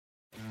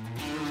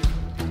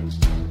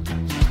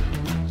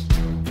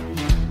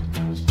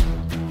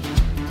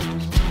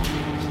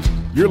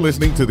You're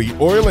listening to the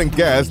Oil and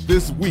Gas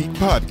This Week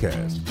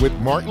podcast with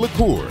Mark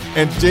LaCour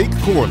and Jake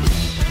Corley.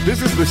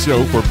 This is the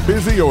show for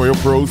busy oil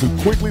pros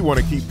who quickly want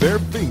to keep their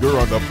finger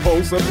on the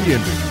pulse of the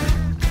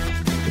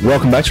industry.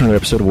 Welcome back to another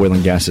episode of Oil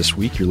and Gas This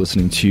Week. You're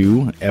listening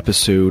to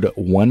episode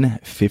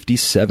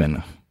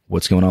 157.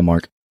 What's going on,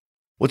 Mark?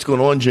 What's going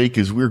on, Jake,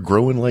 is we're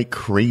growing like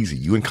crazy.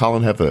 You and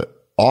Colin have a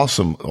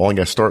awesome Oil and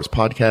Gas Startups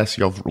podcast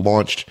y'all have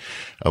launched.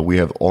 We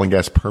have Oil and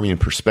Gas Permian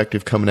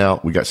Perspective coming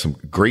out. We got some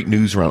great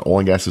news around oil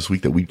and gas this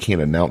week that we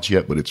can't announce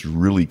yet, but it's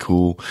really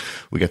cool.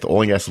 We got the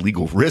Oil and Gas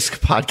Legal Risk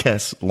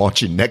podcast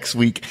launching next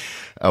week.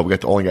 We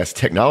got the Oil and Gas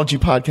Technology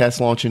podcast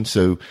launching.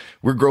 So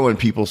we're growing,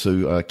 people.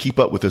 So keep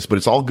up with us, but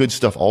it's all good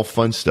stuff, all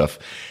fun stuff.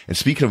 And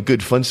speaking of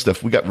good fun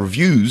stuff, we got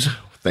reviews.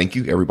 Thank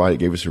you, everybody that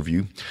gave us a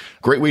review.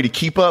 Great way to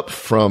keep up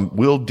from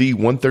Will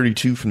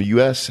D132 from the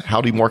U.S.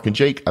 Howdy, Mark and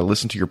Jake. I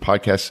listen to your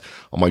podcast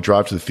on my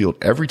drive to the field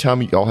every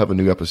time y'all have a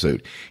new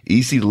episode.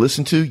 Easy to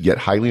listen to, yet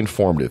highly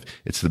informative.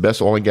 It's the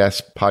best oil and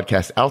gas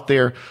podcast out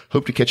there.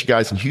 Hope to catch you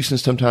guys in Houston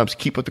sometimes.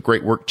 Keep up the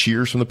great work.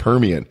 Cheers from the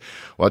Permian.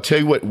 Well, I'll tell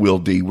you what, Will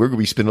D, we're going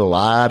to be spending a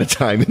lot of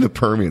time in the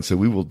Permian, so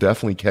we will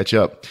definitely catch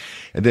up.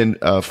 And then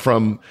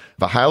from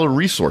Valhalla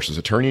Resources,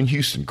 attorney in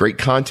Houston. Great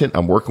content.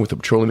 I'm working with a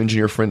petroleum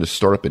engineer friend to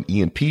start up an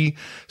E&P.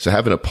 So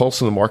having a pulse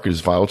in the market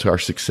is vital to our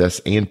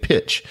success and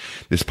pitch.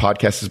 This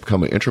podcast has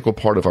become an integral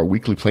part of our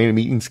weekly planning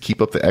meetings.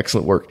 Keep up the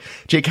excellent work.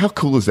 Jake, how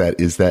cool is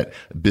that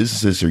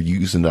businesses are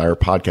using our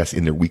podcast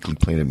in their weekly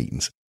planning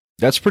meetings?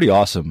 That's pretty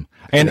awesome.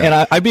 And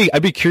I'd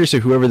be curious to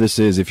whoever this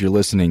is, if you're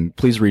listening,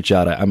 please reach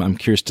out. I'm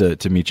curious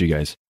to meet you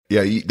guys.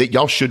 Yeah,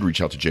 y'all should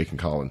reach out to Jake and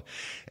Colin.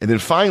 And then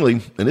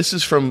finally, and this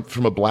is from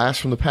a blast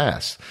from the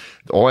past,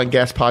 the Oil and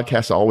Gas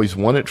podcast I always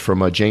wanted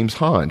from James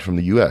Hahn from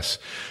the U.S.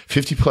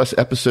 50 plus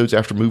episodes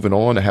after moving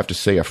on, I have to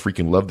say I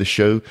freaking love the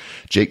show.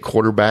 Jake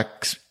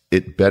quarterbacks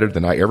it better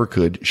than I ever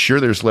could. Sure,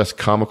 there's less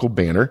comical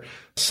banner.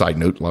 Side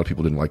note, a lot of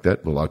people didn't like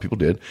that, but a lot of people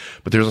did.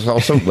 But there's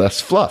also less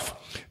fluff.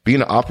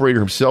 Being an operator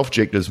himself,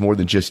 Jake does more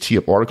than just tee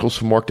up articles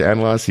for Mark to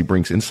analyze. He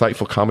brings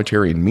insightful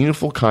commentary and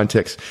meaningful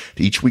context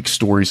to each week's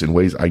stories in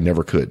ways I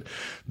never could.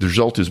 The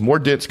result is more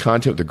dense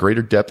content with a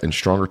greater depth and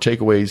stronger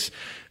takeaways.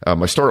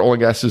 I started Oil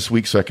and Gas this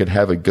week so I could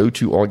have a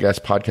go-to Oil and Gas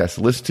podcast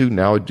to listen to.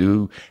 Now I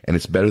do, and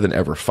it's better than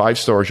ever. 5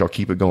 stars. Y'all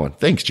keep it going.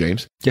 Thanks,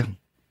 James. Yeah.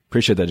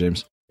 Appreciate that,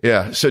 James.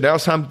 Yeah. So now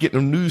it's time to get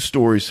into news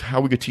stories.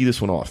 How we could tee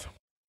this one off?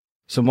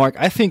 So, Mark,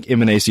 I think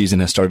M&A season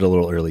has started a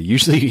little early.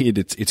 Usually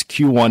it's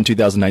Q1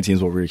 2019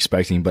 is what we're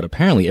expecting, but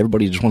apparently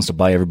everybody just wants to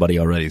buy everybody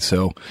already.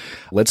 So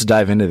let's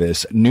dive into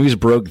this. News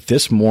broke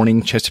this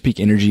morning. Chesapeake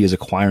Energy is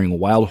acquiring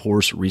Wild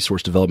Horse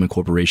Resource Development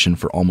Corporation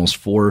for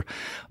almost $4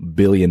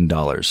 billion.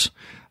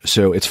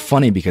 So it's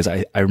funny because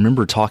I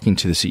remember talking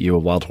to the CEO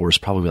of Wild Horse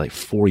probably like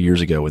 4 years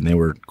ago when they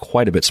were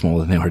quite a bit smaller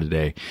than they are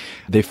today.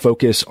 They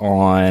focus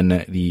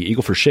on the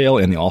Eagle Ford Shale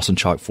and the Austin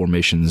Chalk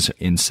formations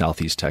in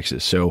Southeast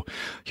Texas. So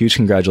huge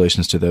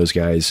congratulations to those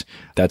guys.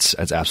 That's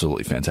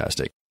absolutely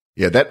fantastic.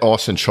 Yeah, that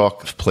Austin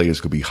Chalk play is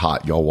going to be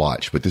hot. Y'all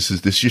watch. But this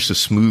is just a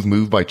smooth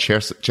move by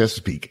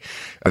Chesapeake.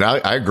 And I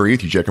agree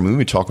with you, Jack. I mean, we've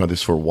been talking about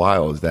this for a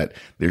while, is that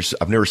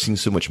I've never seen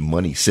so much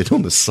money sit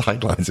on the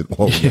sidelines in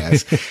oil and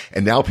gas.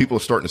 And now people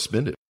are starting to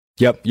spend it.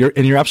 Yep.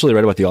 You're absolutely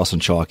right about the Austin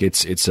Chalk.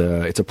 It's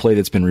a play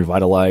that's been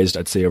revitalized,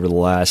 I'd say, over the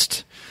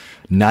last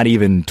not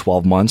even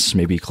 12 months,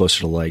 maybe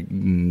closer to like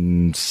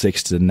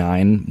 6 to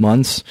 9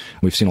 months.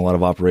 We've seen a lot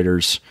of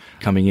operators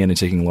coming in and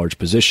taking large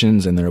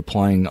positions, and they're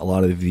applying a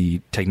lot of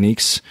the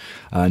techniques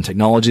and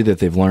technology that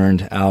they've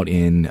learned out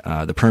in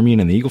the Permian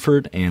and the Eagle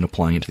Ford and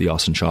applying it to the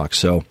Austin Chalk.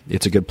 So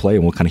it's a good play,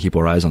 and we'll kind of keep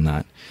our eyes on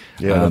that.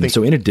 Yeah,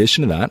 so in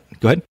addition to that,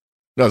 go ahead.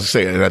 No, I was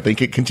saying, and I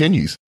think it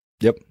continues.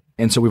 Yep.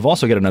 And so we've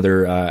also got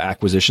another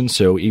acquisition.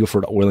 So Eagle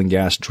Ford Oil and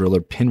Gas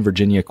driller Penn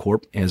Virginia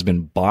Corp has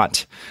been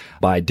bought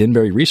by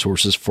Denbury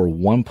Resources for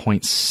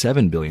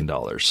 $1.7 billion.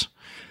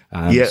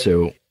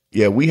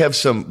 Yeah, we have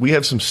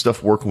some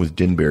stuff working with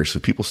Denbury,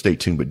 so people stay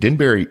tuned. But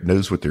Denbury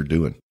knows what they're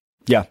doing.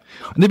 Yeah,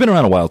 and they've been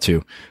around a while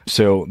too.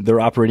 So they're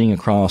operating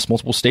across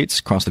multiple states,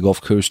 across the Gulf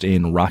Coast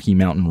and Rocky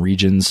Mountain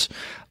regions.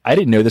 I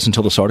didn't know this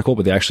until this article,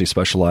 but they actually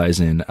specialize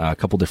in a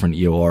couple different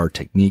EOR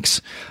techniques,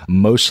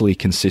 mostly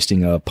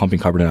consisting of pumping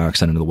carbon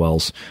dioxide into the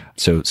wells,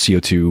 so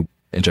CO2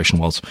 injection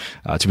wells,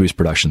 to boost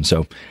production.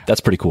 So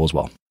that's pretty cool as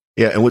well.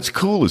 Yeah, and what's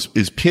cool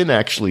is Penn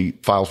actually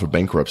filed for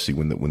bankruptcy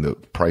when the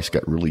price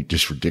got really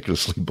just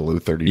ridiculously below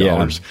 $30.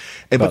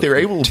 Yeah, but they're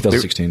able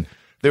 2016.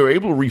 They were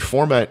able to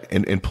reformat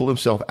and pull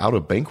themselves out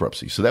of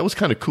bankruptcy. So that was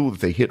kind of cool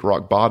that they hit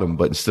rock bottom,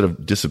 but instead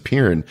of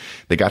disappearing,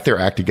 they got their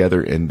act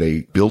together and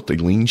they built a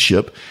lean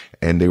ship,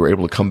 and they were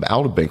able to come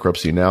out of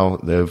bankruptcy. And now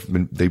they've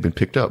been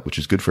picked up, which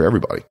is good for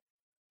everybody.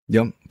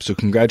 Yep. So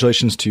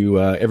congratulations to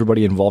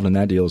everybody involved in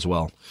that deal as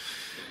well.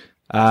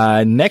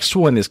 Next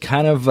one is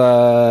kind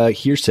of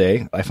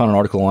hearsay. I found an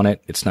article on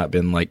it. It's not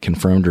been like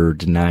confirmed or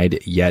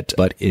denied yet,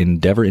 but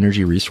Endeavor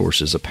Energy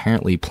Resources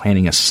apparently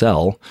planning a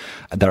sell.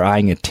 They're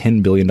eyeing a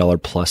 $10 billion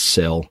plus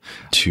sale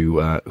to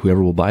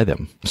whoever will buy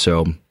them.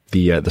 So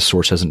The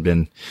source hasn't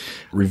been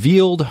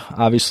revealed,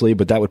 obviously,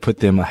 but that would put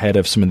them ahead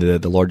of some of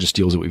the largest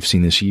deals that we've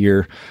seen this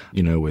year,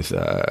 with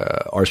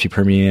RSP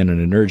Permian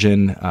and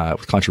Energen,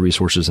 with Contra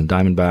Resources and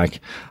Diamondback,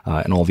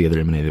 and all the other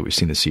M&A that we've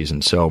seen this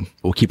season. So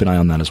we'll keep an eye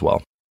on that as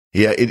well.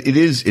 Yeah, it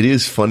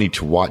is funny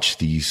to watch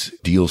these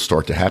deals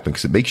start to happen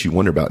because it makes you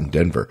wonder about in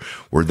Denver.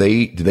 Do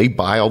they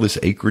buy all this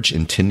acreage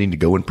intending to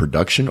go in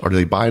production, or do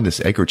they buy this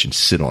acreage and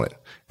sit on it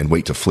and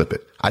wait to flip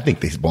it? I think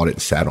they bought it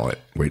and sat on it,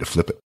 wait to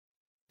flip it.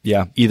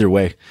 Yeah, either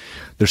way,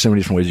 there's so many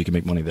different ways you can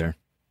make money there.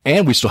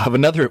 And we still have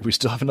another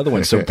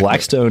one. So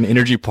Blackstone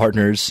Energy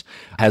Partners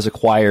has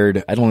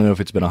acquired, I don't know if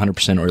it's been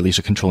 100% or at least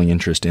a controlling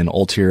interest in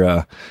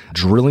Ulterra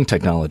Drilling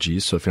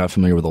Technologies. So if you're not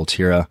familiar with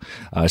Ulterra,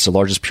 it's the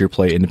largest pure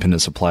play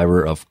independent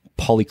supplier of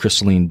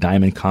polycrystalline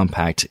diamond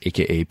compact,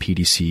 aka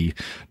PDC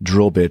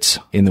drill bits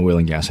in the oil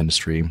and gas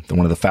industry. They're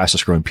one of the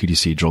fastest growing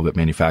PDC drill bit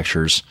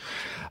manufacturers.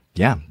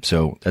 Yeah.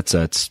 So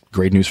that's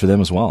great news for them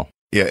as well.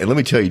 Yeah, and let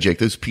me tell you, Jake,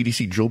 those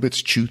PDC drill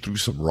bits chew through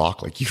some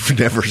rock like you've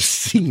never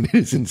seen. It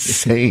is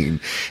insane.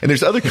 And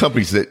there's other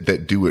companies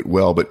that do it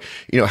well, but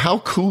how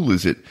cool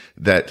is it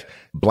that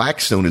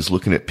Blackstone is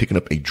looking at picking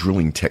up a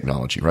drilling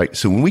technology, right?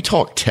 So when we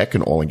talk tech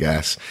and oil and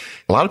gas,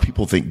 a lot of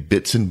people think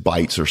bits and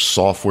bytes or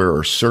software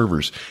or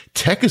servers.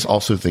 Tech is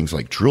also things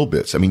like drill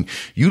bits. I mean,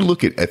 you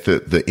look at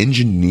the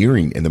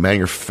engineering and the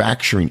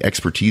manufacturing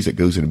expertise that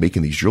goes into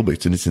making these drill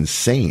bits, and it's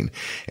insane.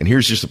 And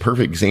here's just a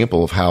perfect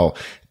example of how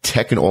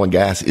tech and oil and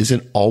gas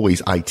isn't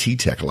always IT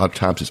tech. A lot of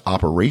times it's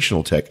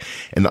operational tech,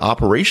 and the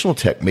operational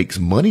tech makes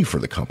money for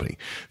the company.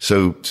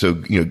 So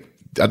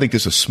I think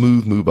this is a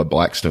smooth move by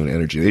Blackstone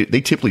Energy.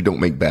 They typically don't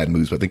make bad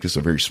moves, but I think this is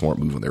a very smart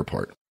move on their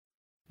part.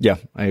 Yeah,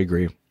 I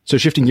agree. So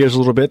shifting gears a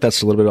little bit,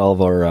 that's a little bit all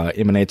of our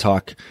M&A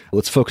talk.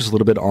 Let's focus a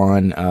little bit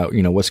on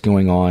what's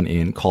going on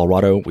in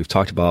Colorado. We've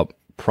talked about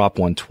Prop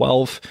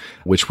 112,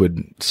 which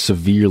would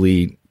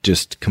severely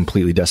just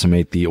completely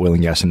decimate the oil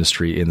and gas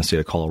industry in the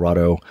state of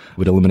Colorado.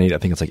 Would eliminate, I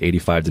think it's like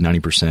 85 to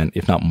 90%,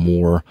 if not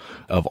more,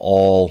 of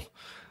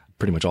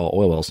pretty much all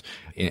oil wells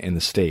in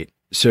the state.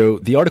 So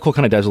the article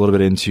kind of dives a little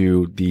bit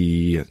into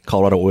the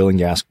Colorado Oil and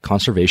Gas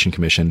Conservation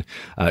Commission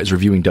is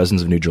reviewing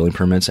dozens of new drilling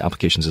permits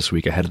applications this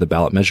week ahead of the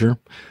ballot measure.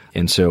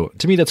 And so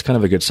to me, that's kind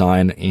of a good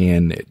sign,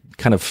 and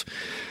kind of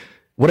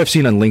what I've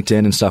seen on LinkedIn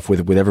and stuff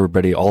with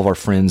everybody, all of our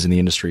friends in the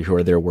industry who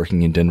are there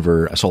working in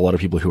Denver. I saw a lot of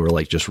people who are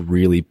like just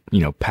really,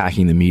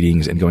 packing the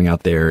meetings and going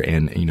out there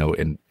and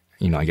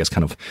I guess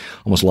kind of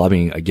almost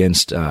lobbying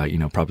against,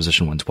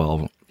 Proposition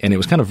 112. And it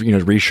was kind of,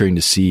 reassuring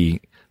to see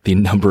the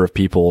number of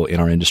people in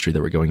our industry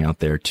that were going out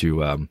there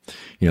to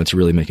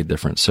really make a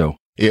difference. So.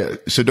 Yeah.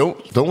 So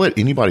don't let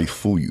anybody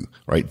fool you,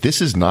 right?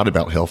 This is not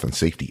about health and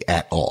safety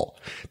at all.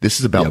 This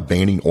is about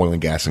banning oil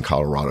and gas in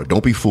Colorado.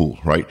 Don't be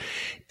fooled, right?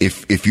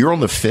 If you're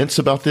on the fence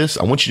about this,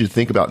 I want you to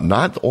think about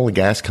not the oil and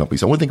gas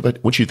companies. I want you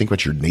to think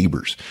about your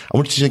neighbors. I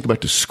want you to think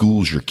about the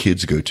schools your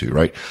kids go to,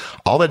 right?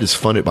 All that is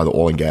funded by the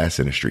oil and gas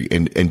industry.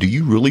 And do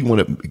you really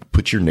want to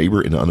put your neighbor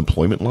in the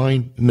unemployment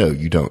line? No,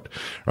 you don't,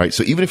 right?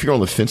 So even if you're on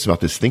the fence about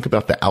this, think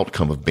about the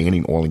outcome of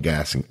banning oil and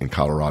gas in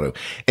Colorado.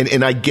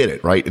 And I get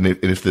it, right? And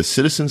if the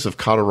citizens of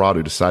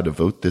Colorado decide to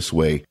vote this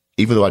way,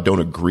 even though I don't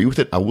agree with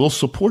it, I will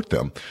support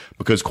them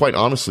because quite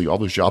honestly, all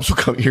those jobs will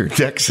come here in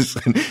Texas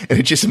and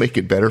it just make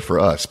it better for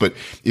us. But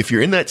if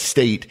you're in that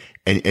state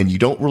and you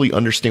don't really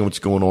understand what's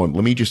going on,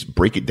 let me just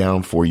break it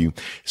down for you.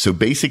 So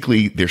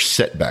basically there's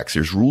setbacks.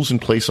 There's rules in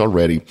place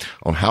already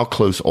on how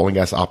close oil and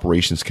gas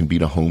operations can be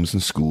to homes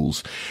and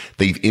schools.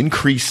 They've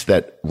increased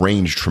that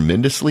range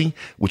tremendously,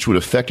 which would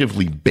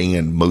effectively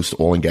ban most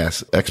oil and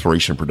gas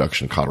exploration and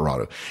production in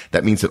Colorado.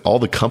 That means that all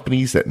the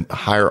companies that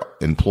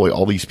employ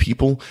all these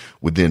people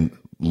would then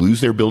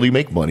lose their ability to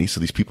make money. So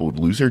these people would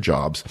lose their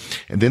jobs.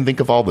 And then think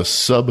of all the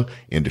sub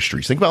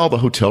industries. Think about all the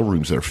hotel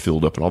rooms that are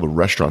filled up and all the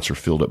restaurants are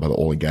filled up by the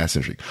oil and gas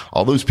industry.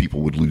 All those people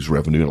would lose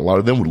revenue and a lot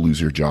of them would lose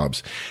their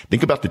jobs.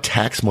 Think about the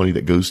tax money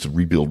that goes to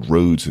rebuild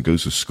roads and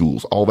goes to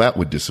schools. All that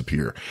would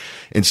disappear.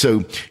 And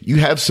so you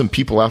have some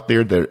people out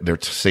there that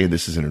they're saying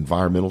this is an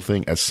environmental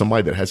thing. As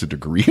somebody that has a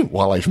degree in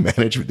wildlife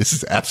management, this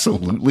is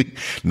absolutely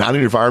not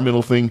an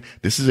environmental thing.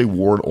 This is a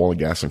war on oil and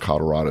gas in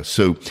Colorado.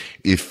 So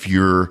if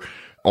you're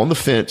on the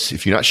fence,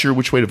 if you're not sure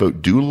which way to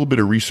vote, do a little bit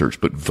of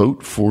research, but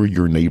vote for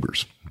your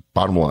neighbors.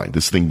 Bottom line,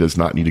 this thing does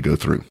not need to go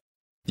through.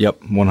 Yep,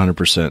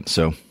 100%.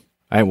 So, all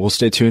right, we'll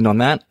stay tuned on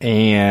that.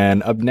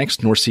 And up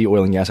next, North Sea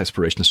oil and gas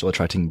exploration is still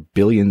attracting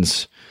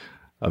billions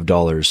of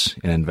dollars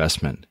in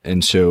investment.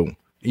 And so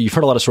you've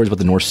heard a lot of stories about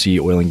the North Sea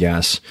oil and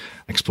gas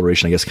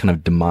exploration, I guess, kind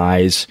of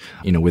demise,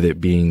 with it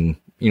being,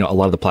 a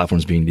lot of the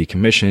platforms being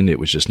decommissioned. It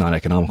was just not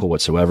economical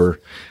whatsoever.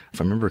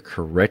 If I remember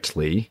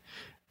correctly,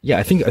 yeah,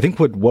 I think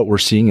what we're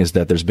seeing is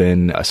that there's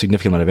been a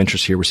significant amount of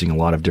interest here. We're seeing a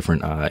lot of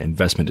different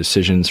investment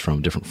decisions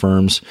from different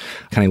firms,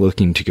 kind of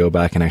looking to go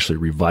back and actually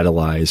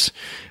revitalize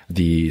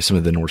some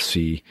of the North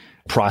Sea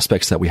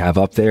prospects that we have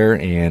up there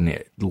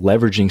and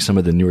leveraging some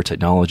of the newer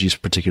technologies,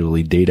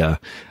 particularly data,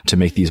 to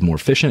make these more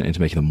efficient and to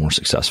make them more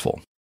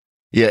successful.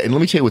 Yeah, and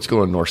let me tell you what's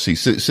going on in the North Sea.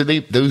 So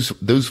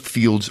those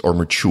fields are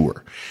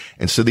mature,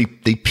 and so they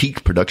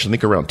peaked production, I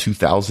think around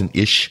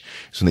 2000-ish.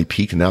 So they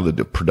peaked, and now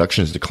the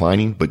production is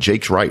declining. But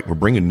Jake's right; we're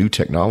bringing new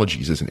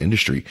technologies as an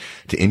industry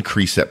to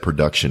increase that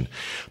production.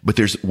 But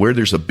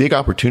there's a big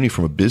opportunity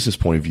from a business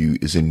point of view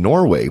is in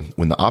Norway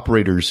when the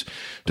operators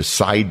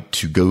decide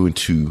to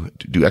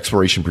do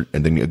exploration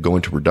and then go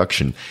into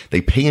production.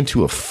 They pay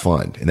into a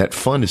fund, and that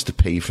fund is to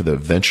pay for the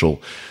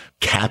eventual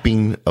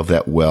capping of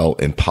that well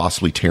and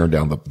possibly tearing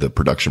down the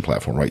production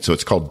platform, right? So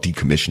it's called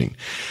decommissioning.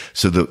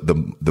 So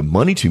the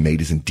money to be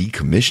made is in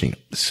decommissioning.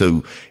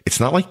 So it's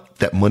not like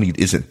that money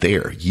isn't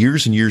there.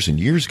 Years and years and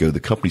years ago, the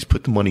companies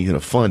put the money in a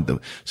fund. So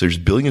there's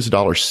billions of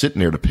dollars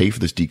sitting there to pay for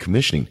this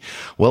decommissioning.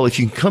 Well, if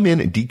you can come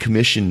in and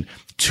decommission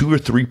 2 or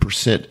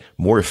 3%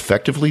 more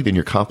effectively than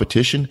your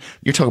competition,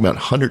 you're talking about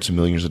hundreds of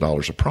millions of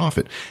dollars of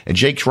profit. And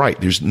Jake's right.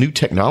 There's new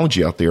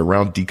technology out there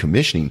around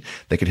decommissioning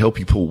that could help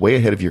you pull way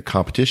ahead of your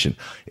competition.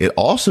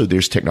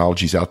 There's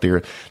technologies out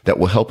there that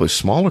will help a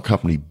smaller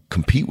company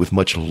compete with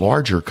much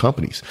larger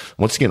companies.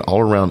 Once again, all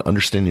around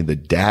understanding the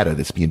data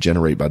that's being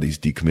generated by these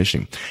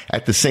decommissioning.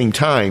 At the same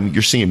time,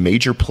 you're seeing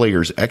major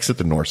players exit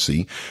the North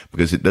Sea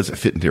because it doesn't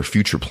fit in their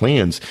future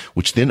plans,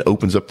 which then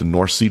opens up the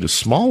North Sea to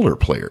smaller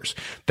players.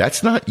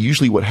 That's not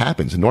usually what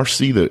happens. In North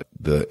Sea,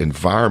 the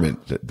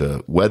environment,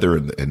 the weather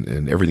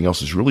and everything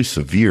else is really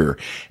severe.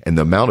 And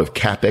the amount of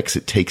CapEx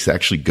it takes to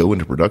actually go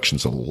into production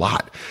is a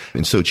lot.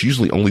 And so it's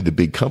usually only the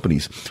big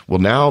companies. Well,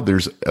 now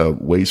there's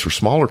ways for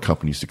smaller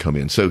companies to come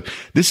in. So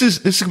this is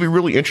going to be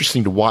really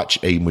interesting to watch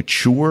a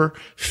mature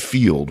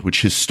field,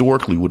 which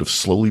historically would have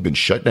slowly been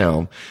shut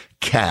down,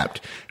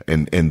 capped,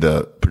 and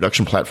the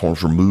production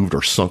platforms removed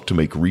or sunk to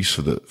make reefs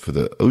for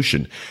the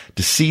ocean,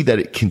 to see that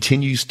it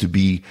continues to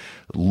be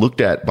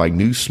looked at by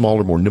new,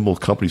 smaller, more nimble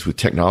companies with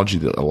technology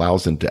that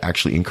allows them to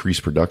actually increase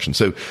production.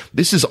 So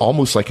this is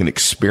almost like an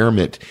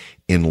experiment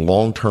in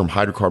long-term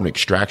hydrocarbon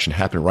extraction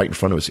happening right in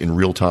front of us in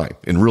real time,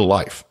 in real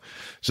life.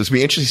 So it's going to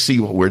be interesting to see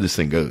where this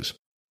thing goes.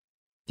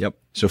 Yep.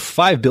 So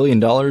 $5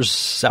 billion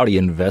Saudi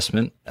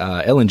investment,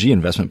 LNG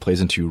investment plays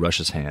into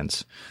Russia's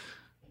hands.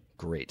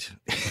 Great.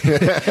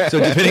 So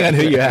depending on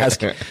who you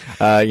ask,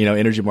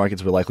 energy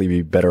markets would likely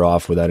be better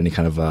off without any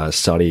kind of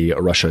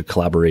Saudi-Russia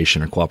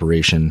collaboration or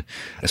cooperation,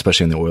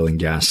 especially on the oil and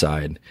gas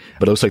side.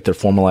 But it looks like they're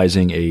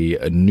formalizing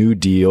a new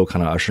deal,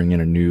 kind of ushering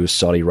in a new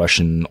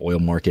Saudi-Russian oil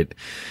market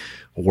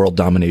world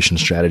domination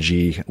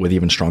strategy with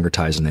even stronger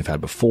ties than they've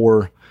had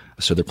before.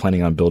 So they're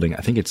planning on building,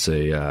 I think it's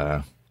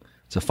a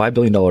 $5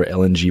 billion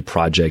LNG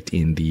project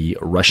in the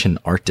Russian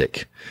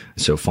Arctic,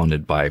 so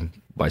funded by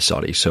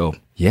Saudi. So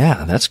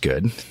yeah, that's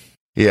good.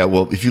 Yeah,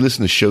 well, if you listen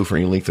to the show for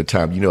any length of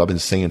time, I've been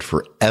saying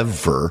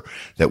forever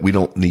that we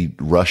don't need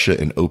Russia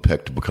and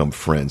OPEC to become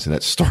friends, and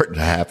that's starting to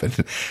happen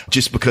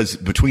just because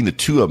between the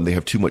two of them, they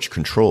have too much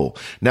control.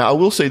 Now, I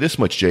will say this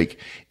much, Jake,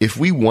 if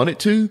we wanted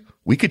to,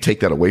 we could take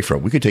that away from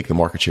them. We could take the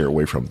market share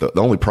away from them.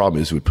 The only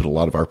problem is we put a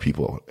lot of our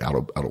people out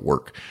of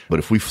work. But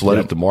if we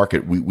flooded the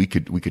market, we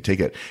could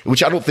take it,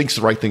 which I don't think is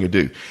the right thing to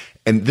do.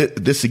 And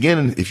this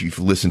again, if you've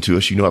listened to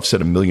us, I've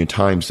said a million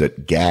times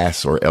that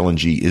gas or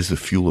LNG is the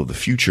fuel of the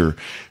future,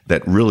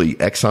 that really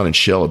Exxon and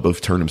Shell have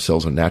both turned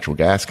themselves on natural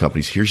gas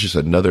companies. Here's just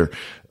another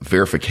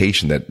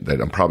verification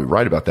that I'm probably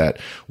right about that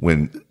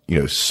when,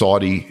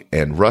 Saudi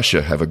and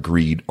Russia have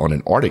agreed on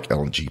an Arctic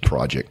LNG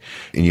project.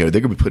 And, they're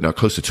going to be putting out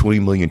close to 20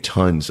 million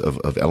tons of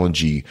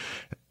LNG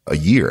a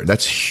year.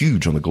 That's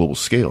huge on the global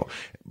scale.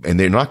 And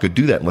they're not going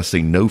to do that unless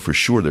they know for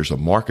sure there's a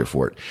market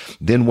for it.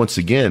 Then once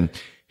again,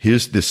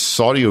 here's this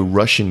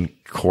Saudi-Russian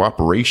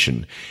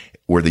cooperation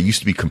where they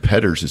used to be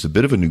competitors is a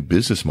bit of a new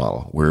business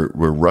model where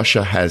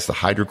Russia has the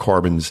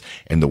hydrocarbons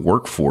and the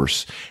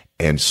workforce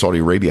and Saudi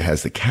Arabia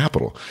has the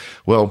capital.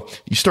 Well,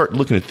 you start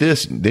looking at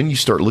this, then you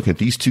start looking at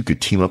these two could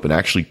team up and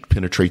actually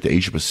penetrate the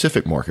Asia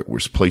Pacific market,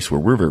 which is a place where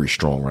we're very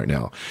strong right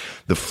now.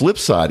 The flip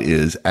side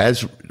is,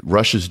 as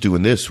Russia's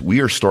doing this, we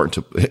are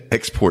starting to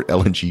export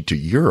LNG to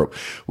Europe,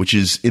 which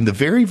is in the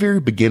very, very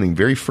beginning,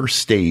 very first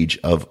stage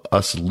of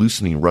us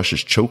loosening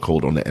Russia's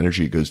chokehold on the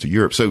energy that goes to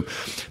Europe. So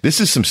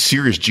this is some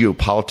serious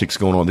geopolitics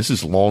going on. This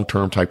is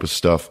long-term type of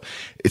stuff.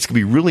 It's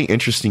going to be really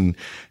interesting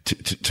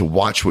to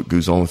watch what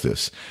goes on with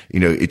this.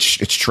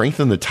 It's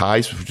strengthened the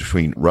ties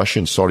between Russia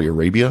and Saudi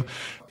Arabia.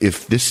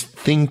 If this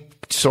thing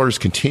starts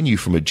to continue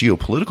from a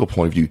geopolitical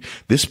point of view,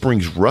 this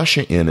brings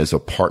Russia in as a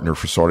partner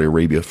for Saudi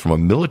Arabia from a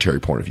military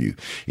point of view.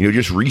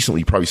 Just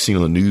recently, you've probably seen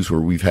on the news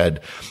where we've had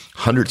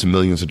hundreds of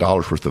millions of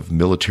dollars worth of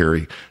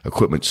military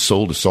equipment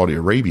sold to Saudi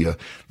Arabia.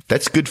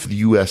 That's good for the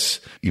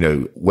U.S.,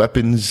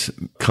 weapons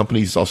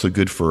companies. It's also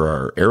good for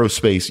our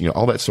aerospace,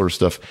 all that sort of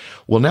stuff.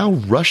 Well, now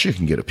Russia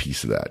can get a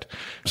piece of that.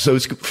 So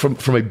it's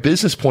from a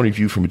business point of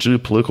view, from a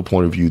geopolitical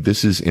point of view,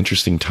 this is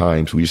interesting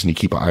times. We just need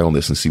to keep an eye on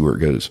this and see where it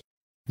goes.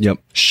 Yep.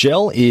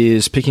 Shell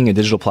is picking a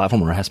digital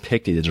platform, or has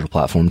picked a digital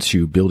platform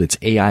to build its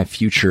AI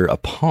future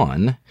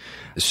upon.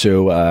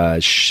 So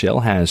Shell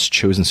has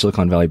chosen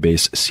Silicon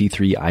Valley-based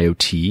C3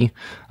 IoT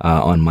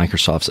on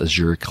Microsoft's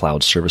Azure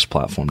cloud service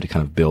platform to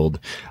kind of build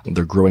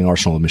their growing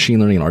arsenal of machine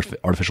learning and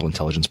artificial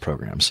intelligence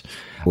programs.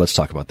 Let's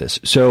talk about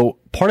this. So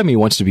part of me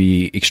wants to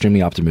be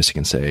extremely optimistic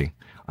and say,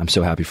 I'm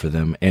so happy for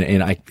them.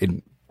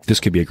 And this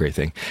could be a great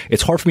thing.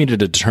 It's hard for me to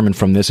determine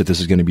from this if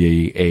this is going to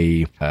be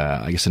a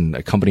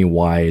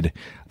company-wide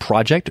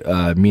project,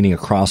 meaning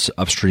across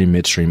upstream,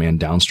 midstream, and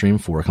downstream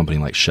for a company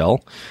like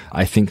Shell.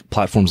 I think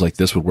platforms like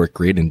this would work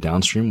great in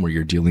downstream, where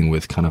you're dealing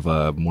with kind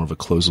of more of a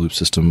closed-loop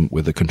system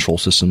with a control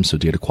system, so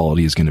data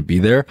quality is going to be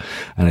there.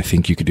 And I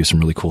think you could do some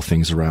really cool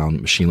things around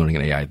machine learning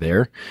and AI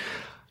there.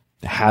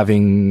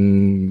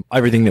 Having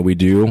everything that we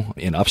do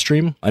in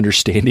upstream,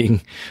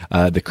 understanding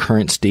the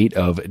current state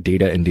of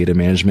data and data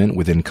management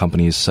within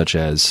companies such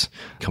as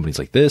companies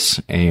like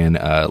this and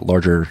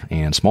larger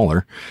and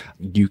smaller,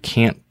 you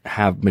can't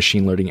have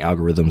machine learning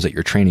algorithms that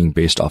you're training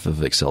based off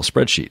of Excel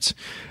spreadsheets.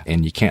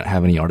 And you can't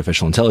have any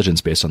artificial intelligence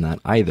based on that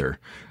either.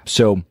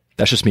 So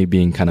that's just me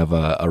being kind of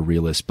a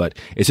realist, but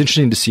it's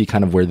interesting to see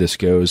kind of where this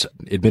goes.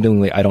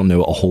 Admittedly, I don't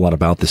know a whole lot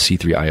about the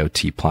C3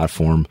 IoT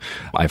platform.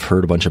 I've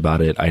heard a bunch about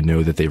it. I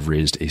know that they've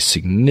raised a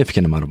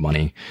significant amount of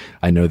money.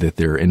 I know that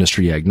they're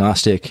industry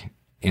agnostic,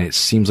 and it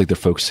seems like they're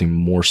focusing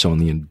more so on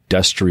the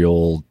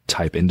industrial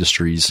type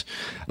industries,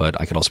 but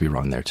I could also be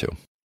wrong there too.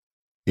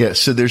 Yeah,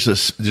 so there's a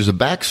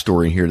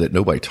backstory in here that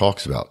nobody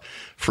talks about.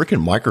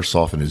 Freaking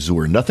Microsoft and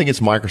Azure. Nothing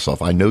against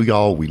Microsoft. I know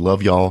y'all. We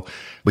love y'all.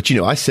 But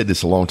I said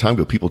this a long time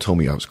ago. People told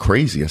me I was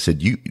crazy. I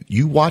said,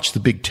 you watch the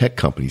big tech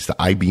companies, the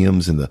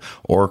IBMs and the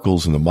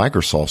Oracles and the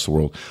Microsofts of the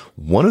world.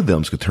 One of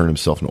them's could turn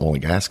himself into an oil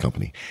and gas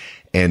company.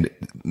 And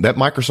that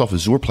Microsoft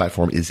Azure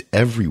platform is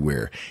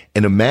everywhere.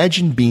 And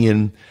imagine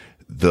being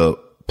the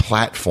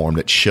platform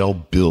that Shell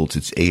builds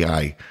its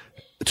AI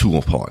tool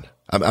upon.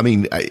 I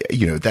mean,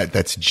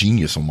 that's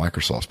genius on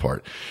Microsoft's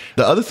part.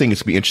 The other thing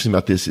that's going to be interesting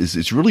about this is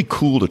it's really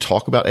cool to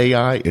talk about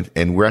AI.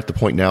 And we're at the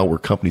point now where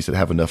companies that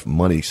have enough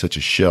money, such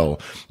as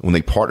Shell, when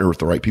they partner with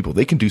the right people,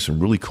 they can do some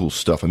really cool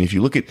stuff. I mean, if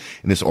you look at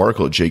in this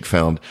article that Jake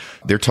found,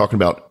 they're talking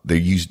about they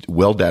used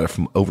well data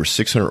from over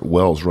 600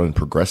 wells running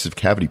progressive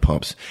cavity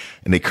pumps,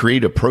 and they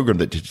created a program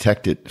that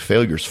detected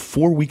failures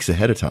 4 weeks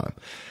ahead of time.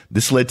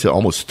 This led to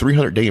almost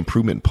 300-day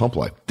improvement in pump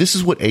life. This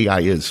is what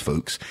AI is,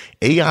 folks.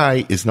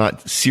 AI is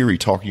not Siri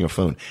talking on a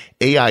phone.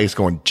 AI is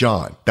going,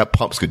 John, that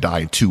pump's going to die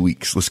in 2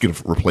 weeks. Let's get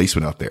a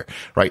replacement out there,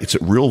 right? It's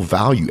a real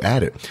value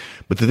added.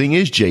 But the thing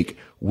is, Jake,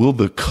 will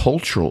the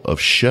culture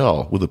of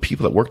Shell, will the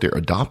people that work there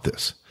adopt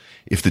this?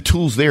 If the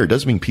tool's there, it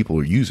doesn't mean people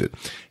will use it.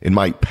 In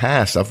my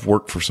past, I've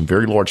worked for some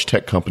very large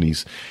tech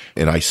companies,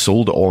 and I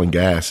sold to oil and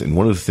gas. And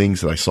one of the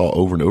things that I saw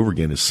over and over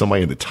again is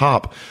somebody at the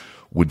top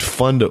would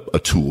fund a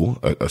tool,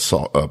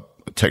 a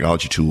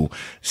technology tool,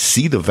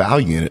 see the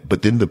value in it,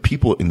 but then the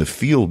people in the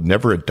field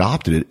never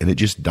adopted it, and it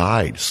just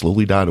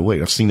slowly died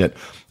away. I've seen that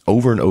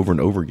over and over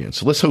and over again.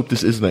 So let's hope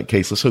this isn't that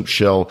case. Let's hope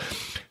Shell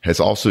has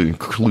also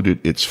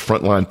included its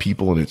frontline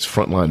people and its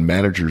frontline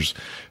managers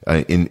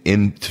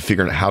into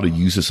figuring out how to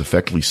use this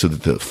effectively so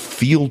that the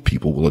field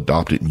people will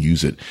adopt it and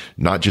use it,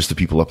 not just the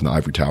people up in the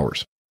ivory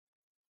towers.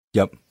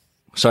 Yep.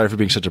 Sorry for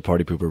being such a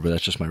party pooper, but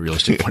that's just my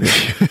realistic point of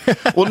view.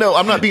 Well, no,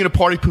 I'm not being a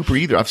party pooper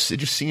either. I've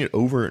just seen it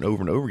over and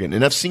over and over again.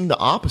 And I've seen the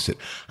opposite.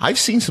 I've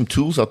seen some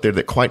tools out there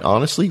that quite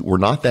honestly were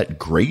not that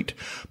great,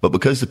 but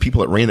because the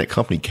people that ran that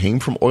company came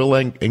from oil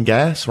and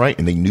gas, right?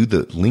 And they knew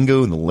the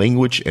lingo and the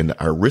language and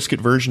our risk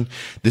aversion,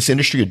 this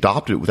industry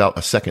adopted it without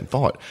a second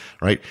thought,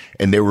 right?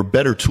 And there were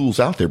better tools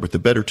out there, but the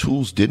better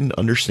tools didn't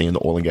understand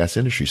the oil and gas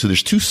industry. So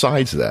there's two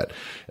sides to that.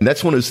 And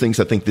that's one of those things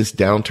I think this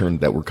downturn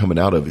that we're coming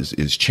out of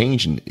is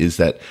changing, is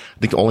that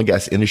I think the oil and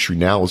gas industry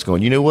now is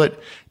going, you know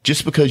what?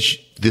 Just because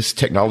this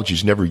technology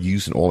is never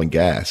used in oil and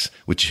gas,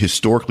 which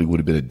historically would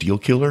have been a deal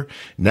killer,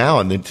 now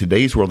and in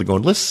today's world, they're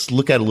going, let's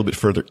look at it a little bit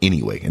further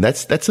anyway. And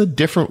that's a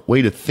different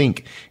way to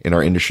think in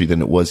our industry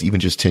than it was even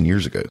just 10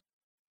 years ago.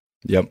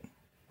 Yep.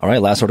 All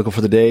right. Last article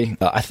for the day.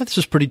 I thought this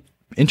was pretty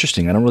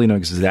interesting. I don't really know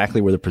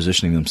exactly where they're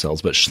positioning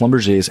themselves, but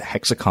Schlumberger's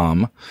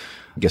Hexacom,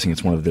 I'm guessing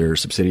it's one of their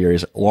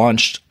subsidiaries,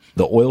 launched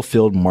the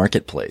Oilfield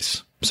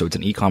Marketplace. So it's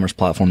an e-commerce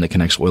platform that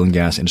connects oil and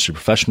gas industry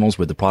professionals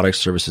with the products,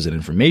 services, and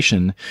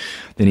information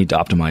they need to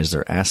optimize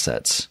their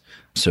assets.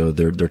 So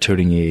they're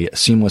toting a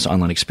seamless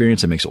online experience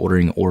that makes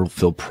ordering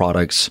oil-filled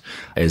products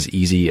as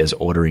easy as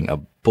ordering a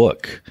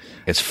book.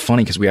 It's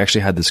funny because we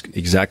actually had this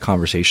exact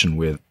conversation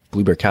with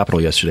Blue Bear Capital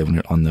yesterday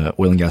on the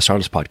Oil and Gas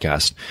Startups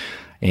podcast.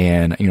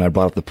 And, I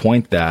brought up the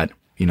point that,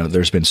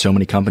 there's been so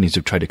many companies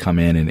who've tried to come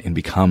in and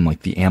become like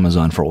the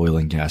Amazon for oil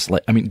and gas.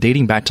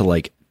 Dating back to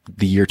like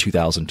the year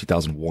 2000,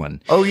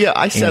 2001. Oh, yeah.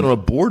 I sat on a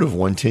board of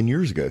one 10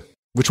 years ago.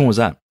 Which one was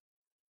that?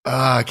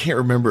 I can't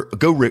remember.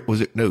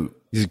 Was it? No.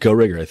 This is Go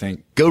Rigger, I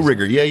think. Go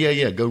Rigger.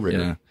 Yeah. Go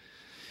Rigger.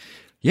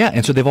 Yeah.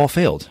 And so they've all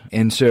failed.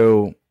 And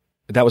so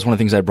that was one of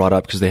the things I brought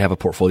up because they have a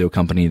portfolio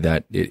company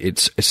that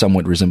it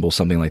somewhat resembles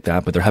something like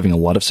that, but they're having a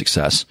lot of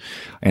success.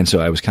 And so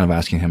I was kind of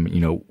asking him,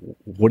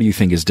 what do you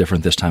think is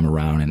different this time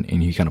around?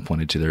 And he kind of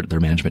pointed to their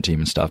management team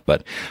and stuff.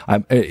 But I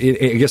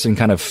guess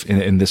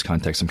in this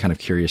context, I'm kind of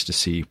curious to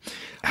see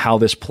how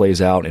this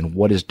plays out and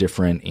what is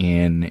different.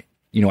 And,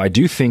 I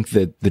do think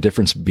that the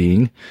difference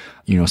being,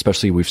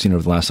 especially we've seen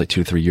over the last 2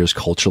 to 3 years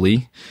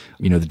culturally,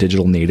 the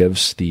digital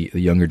natives, the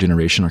younger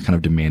generation are kind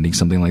of demanding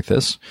something like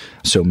this.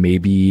 So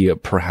maybe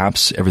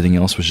perhaps everything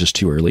else was just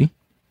too early.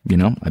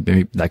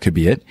 Maybe that could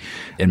be it.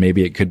 And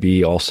maybe it could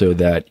be also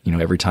that,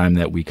 every time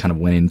that we kind of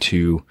went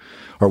into,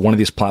 or one of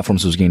these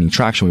platforms was gaining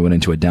traction, we went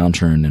into a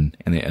downturn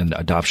and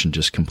adoption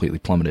just completely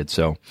plummeted.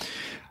 So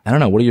I don't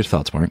know. What are your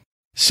thoughts, Mark?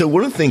 So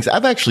one of the things,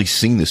 I've actually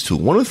seen this tool.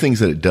 One of the things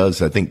that it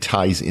does, I think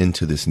ties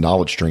into this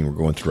knowledge stream we're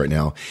going through right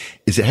now,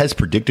 is it has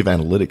predictive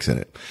analytics in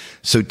it.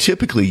 So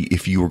typically,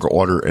 if you were to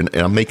order, and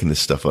I'm making this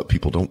stuff up,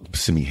 people don't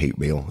send me hate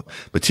mail,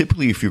 but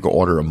typically if you're going to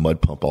order a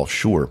mud pump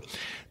offshore,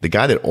 the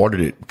guy that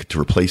ordered it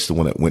to replace the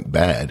one that went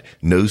bad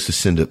knows to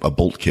send a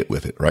bolt kit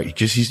with it, right?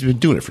 He's been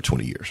doing it for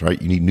 20 years, right?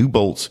 You need new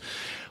bolts.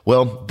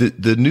 Well,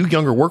 the new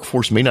younger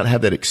workforce may not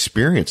have that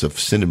experience of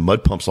sending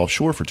mud pumps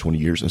offshore for 20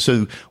 years. And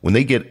so when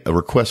they get a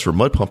request for a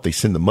mud pump, they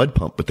send the mud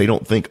pump, but they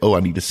don't think,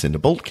 I need to send a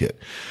bolt kit.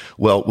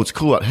 Well, what's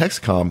cool about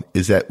Hexacom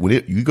is that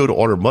when you go to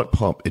order a mud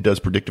pump, it does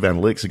predictive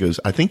analytics. It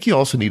goes, I think you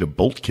also need a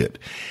bolt kit.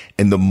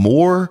 And the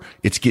more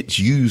it gets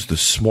used, the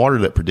smarter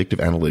that predictive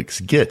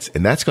analytics gets.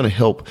 And that's going to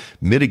help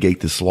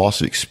mitigate this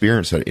loss of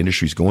experience that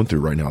industry is going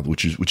through right now,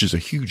 which is a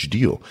huge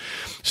deal.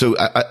 So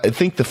I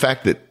think the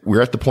fact that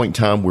we're at the point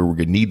in time where we're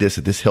going to need this,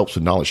 that this helps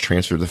with knowledge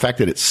transfer, the fact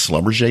that it's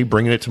Schlumberger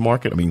bringing it to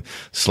market. I mean,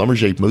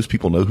 Schlumberger, most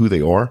people know who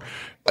they are.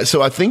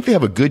 So I think they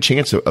have a good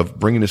chance of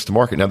bringing this to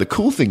market. Now, the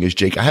cool thing is,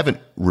 Jake, I haven't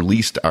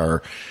released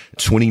our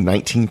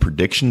 2019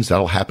 predictions.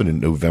 That'll happen in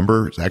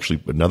November. It's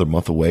actually another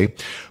month away.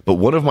 But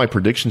one of my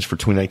predictions for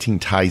 2019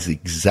 ties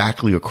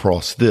exactly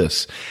across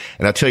this.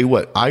 And I'll tell you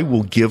what, I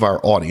will give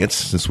our audience,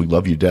 since we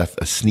love you to death,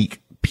 a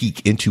sneak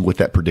peek into what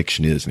that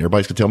prediction is. And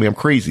everybody's going to tell me I'm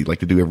crazy, like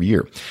they do every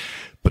year.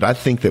 But I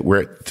think that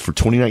for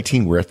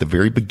 2019, we're at the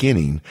very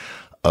beginning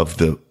of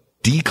the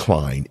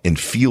decline in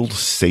field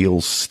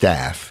sales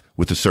staff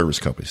with the service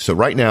companies. So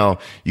right now,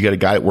 you got a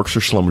guy that works for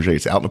Schlumberger.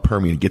 It's out in the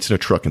Permian, gets in a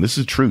truck, and this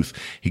is the truth.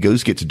 He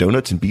gets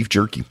donuts and beef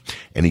jerky,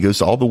 and he goes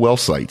to all the well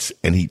sites,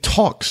 and he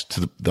talks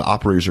to the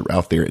operators that are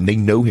out there, and they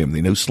know him.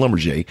 They know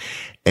Schlumberger.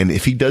 And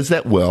if he does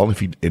that well, if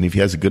he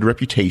has a good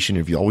reputation,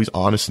 if he's always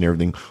honest and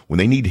everything, when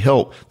they need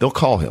help, they'll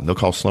call him. They'll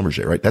call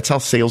Schlumberger, right? That's how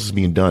sales is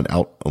being done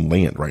out on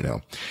land right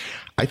now.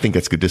 I think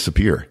that's going to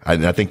disappear.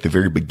 And I think the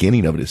very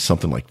beginning of it is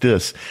something like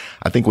this.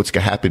 I think what's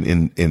going to happen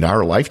in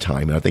our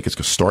lifetime, and I think it's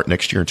going to start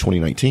next year in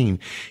 2019,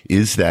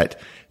 is that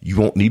you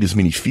won't need as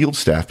many field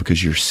staff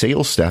because your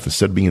sales staff,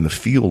 instead of being in the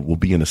field, will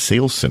be in a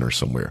sales center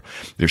somewhere.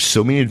 There's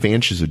so many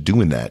advantages of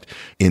doing that,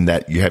 in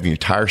that you have your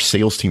entire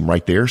sales team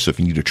right there. So if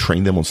you need to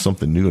train them on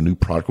something new, a new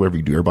product, whatever,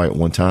 you do everybody at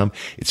one time.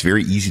 It's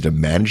very easy to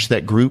manage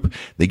that group.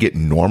 They get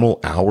normal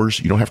hours.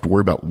 You don't have to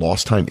worry about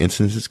lost time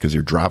instances because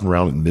they're driving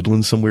around in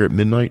Midland somewhere at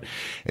midnight.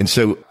 And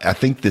so I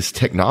think this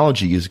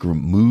technology is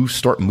going to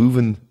start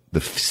moving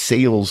the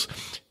sales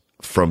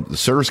from the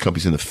service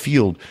companies in the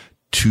field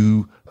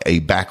to a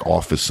back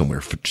office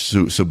somewhere.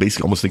 So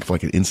basically almost think of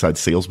like an inside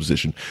sales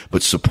position,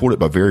 but supported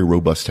by very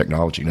robust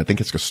technology. And I think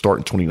it's going to start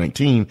in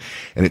 2019.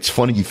 And it's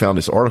funny you found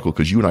this article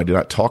because you and I did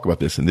not talk about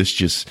this. And this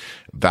just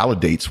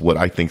validates what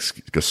I think is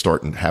going to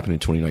start and happen in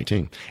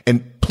 2019.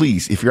 And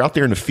please, if you're out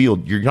there in the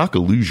field, you're not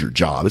going to lose your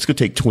job. It's going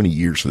to take 20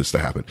 years for this to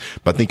happen,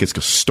 but I think it's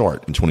going to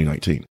start in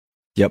 2019.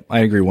 Yep. I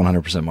agree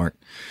 100%, Mark.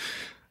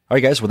 All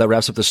right, guys. Well, that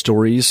wraps up the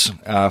stories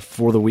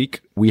for the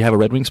week. We have a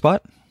Red Wing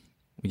spot.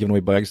 We giving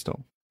away bags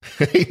still.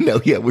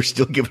 No, yeah, we're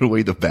still giving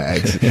away the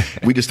bags.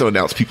 We just don't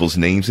announce people's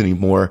names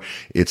anymore.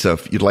 It's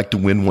if you'd like to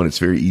win one, it's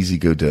very easy.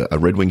 Go to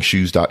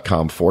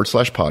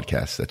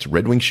redwingshoes.com/podcast. That's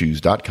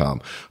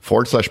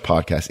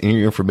redwingshoes.com/podcast. Any of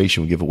your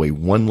information, we give away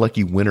one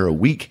lucky winner a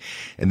week.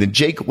 And then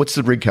Jake, what's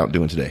the rig count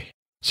doing today?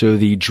 So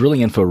the Drilling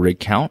Info rig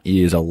count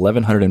is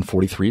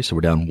 1,143. So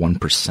we're down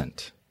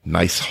 1%.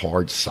 Nice,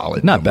 hard,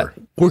 solid Not number.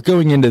 bad. We're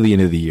going into the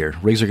end of the year.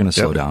 Rigs are going to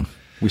slow down.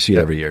 We see it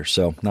every year.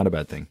 So not a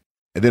bad thing.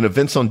 And then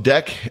events on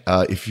deck.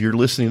 If you're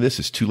listening to this,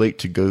 it's too late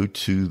to go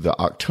to the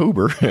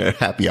October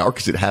happy hour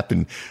because it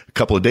happened a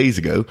couple of days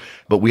ago.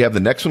 But we have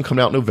the next one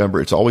coming out in November.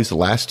 It's always the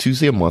last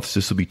Tuesday of month. So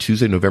this will be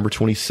Tuesday, November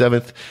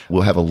 27th.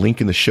 We'll have a link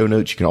in the show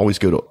notes. You can always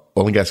go to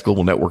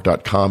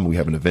oilandgasglobalnetwork.com. We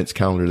have an events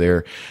calendar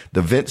there.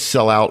 The events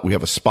sell out. We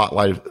have a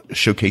spotlight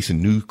showcasing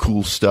new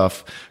cool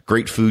stuff,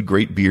 great food,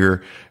 great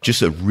beer,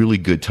 just a really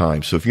good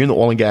time. So if you're in the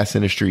oil and gas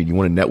industry and you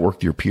want to network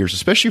with your peers,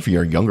 especially if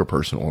you're a younger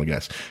person in oil and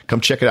gas, come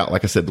check it out.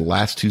 Like I said, the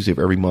last Tuesday of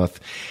every month.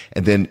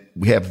 And then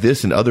we have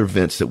this and other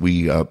events that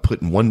we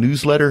put in one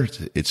newsletter.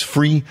 It's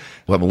free.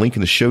 We'll have a link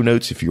in the show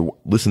notes. If you're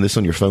listening to this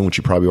on your phone, which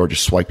you probably are,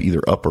 just swipe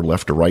either up or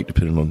left or right,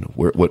 depending on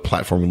what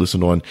platform you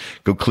listen on.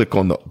 Go click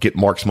on the Get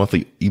Mark's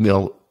monthly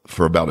email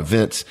for about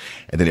events.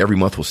 And then every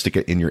month we'll stick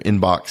it in your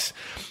inbox.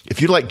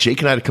 If you'd like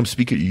Jake and I to come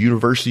speak at your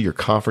university, your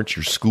conference,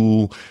 your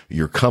school,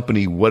 your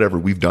company, whatever,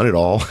 we've done it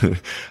all.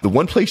 The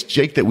one place,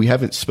 Jake, that we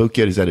haven't spoke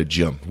yet is at a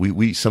gym.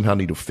 We somehow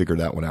need to figure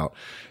that one out.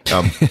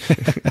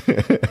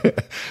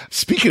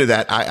 Speaking of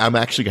that,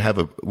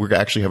 we're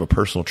actually have a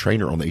personal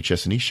trainer on the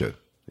HS&E show.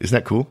 Isn't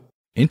that cool?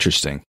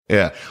 Interesting.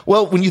 Yeah.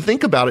 Well, when you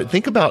think about it,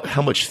 think about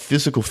how much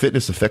physical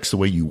fitness affects the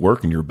way you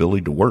work and your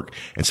ability to work.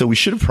 And so we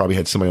should have probably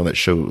had somebody on that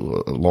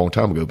show a long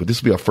time ago, but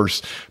this will be our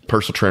first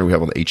personal trainer we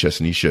have on the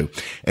HS&E show.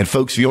 And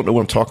folks, if you don't know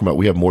what I'm talking about,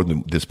 we have more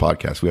than this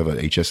podcast. We have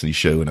an HS&E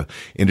show and an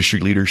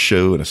industry leaders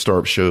show and a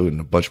startup show and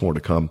a bunch more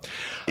to come.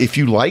 If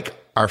you like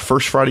our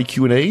first Friday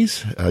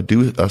Q&As,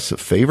 do us a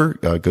favor,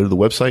 go to the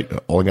website,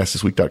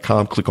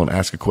 oilandgasthisweek.com, click on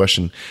Ask a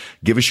Question,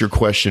 give us your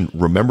question.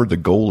 Remember, the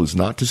goal is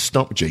not to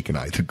stump Jake and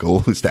I. The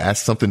goal is to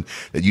ask something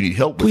that you need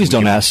help with. Please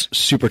don't ask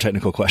super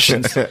technical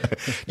questions.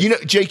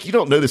 Jake, you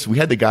don't know this. We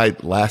had the guy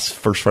last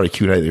first Friday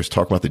Q&A that was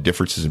talking about the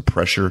differences in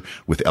pressure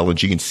with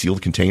LNG and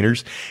sealed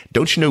containers.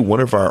 Don't you know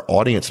one of our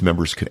audience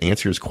members could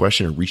answer his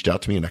question and reached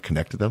out to me and I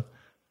connected them?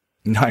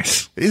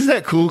 Nice. Isn't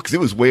that cool? Because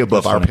it was way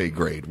above our pay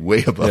grade,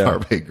 our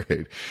pay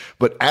grade.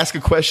 But ask a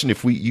question.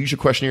 If we use your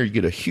questionnaire, you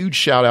get a huge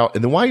shout out.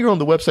 And then while you're on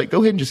the website, go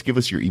ahead and just give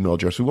us your email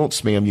address. We won't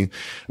spam you.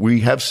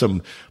 We have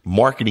some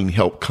marketing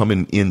help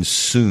coming in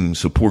soon.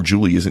 So poor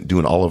Julie isn't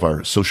doing all of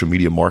our social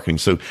media marketing.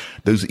 So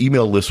those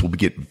email lists will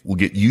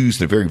get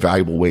used in a very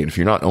valuable way. And if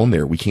you're not on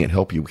there, we can't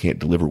help you. We can't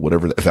deliver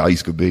whatever that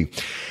values could be.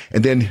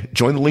 And then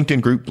join the LinkedIn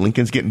group.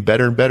 LinkedIn's getting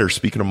better and better.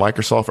 Speaking of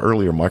Microsoft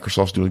earlier,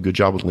 Microsoft's doing a good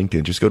job with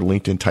LinkedIn. Just go to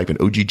LinkedIn, type in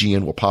OGGN,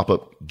 will pop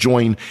up,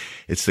 join.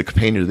 It's the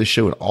companion to this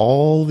show and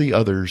all the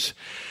others.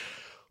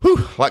 Whew,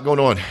 a lot going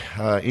on.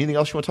 Anything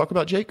else you want to talk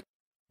about, Jake?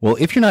 Well,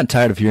 if you're not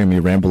tired of hearing me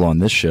ramble on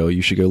this show,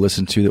 you should go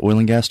listen to the Oil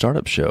and Gas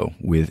Startup Show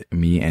with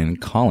me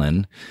and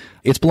Colin.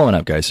 It's blowing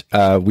up, guys.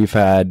 We've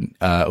had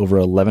over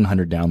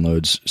 1,100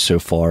 downloads so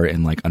far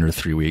in like under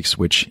 3 weeks,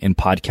 which in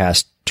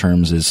podcast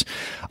terms is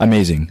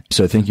amazing.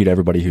 So thank you to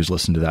everybody who's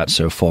listened to that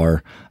so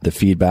far. The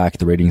feedback,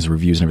 the ratings, the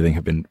reviews, and everything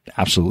have been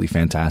absolutely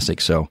fantastic.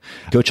 So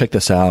go check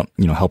this out.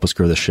 Help us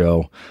grow the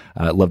show.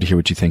 I'd love to hear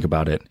what you think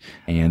about it.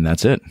 And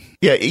that's it.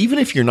 Yeah. Even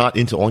if you're not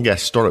into oil and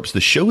gas startups,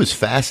 the show is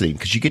fascinating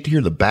because you get to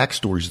hear the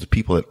backstories of the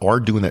people that are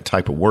doing that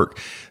type of work.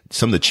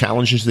 Some of the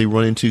challenges they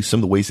run into, some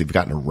of the ways they've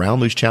gotten around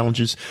those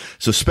challenges.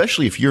 So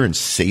especially if you're in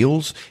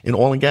sales in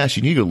oil and gas,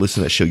 you need to go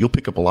listen to that show. You'll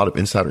pick up a lot of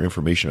insider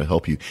information to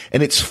help you.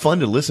 And it's fun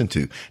to listen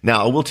to.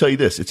 Now, I will tell you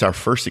this. It's our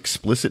first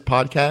explicit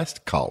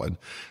podcast, Colin.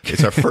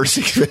 It's our first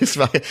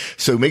explicit.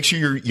 So make sure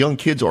your young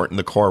kids aren't in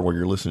the car while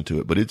you're listening to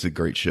it, but it's a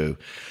great show.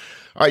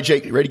 All right,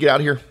 Jake, ready to get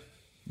out of here?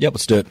 Yep,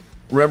 let's do it.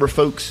 Remember,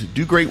 folks,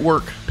 do great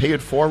work, pay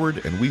it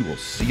forward, and we will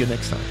see you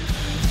next time.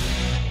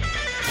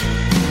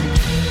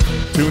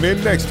 Tune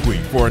in next week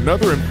for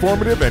another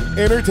informative and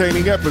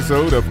entertaining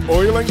episode of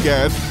Oil and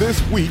Gas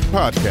This Week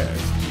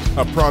podcast,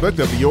 a product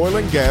of the Oil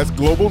and Gas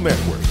Global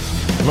Network.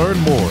 Learn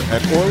more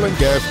at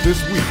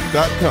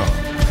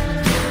oilandgasthisweek.com.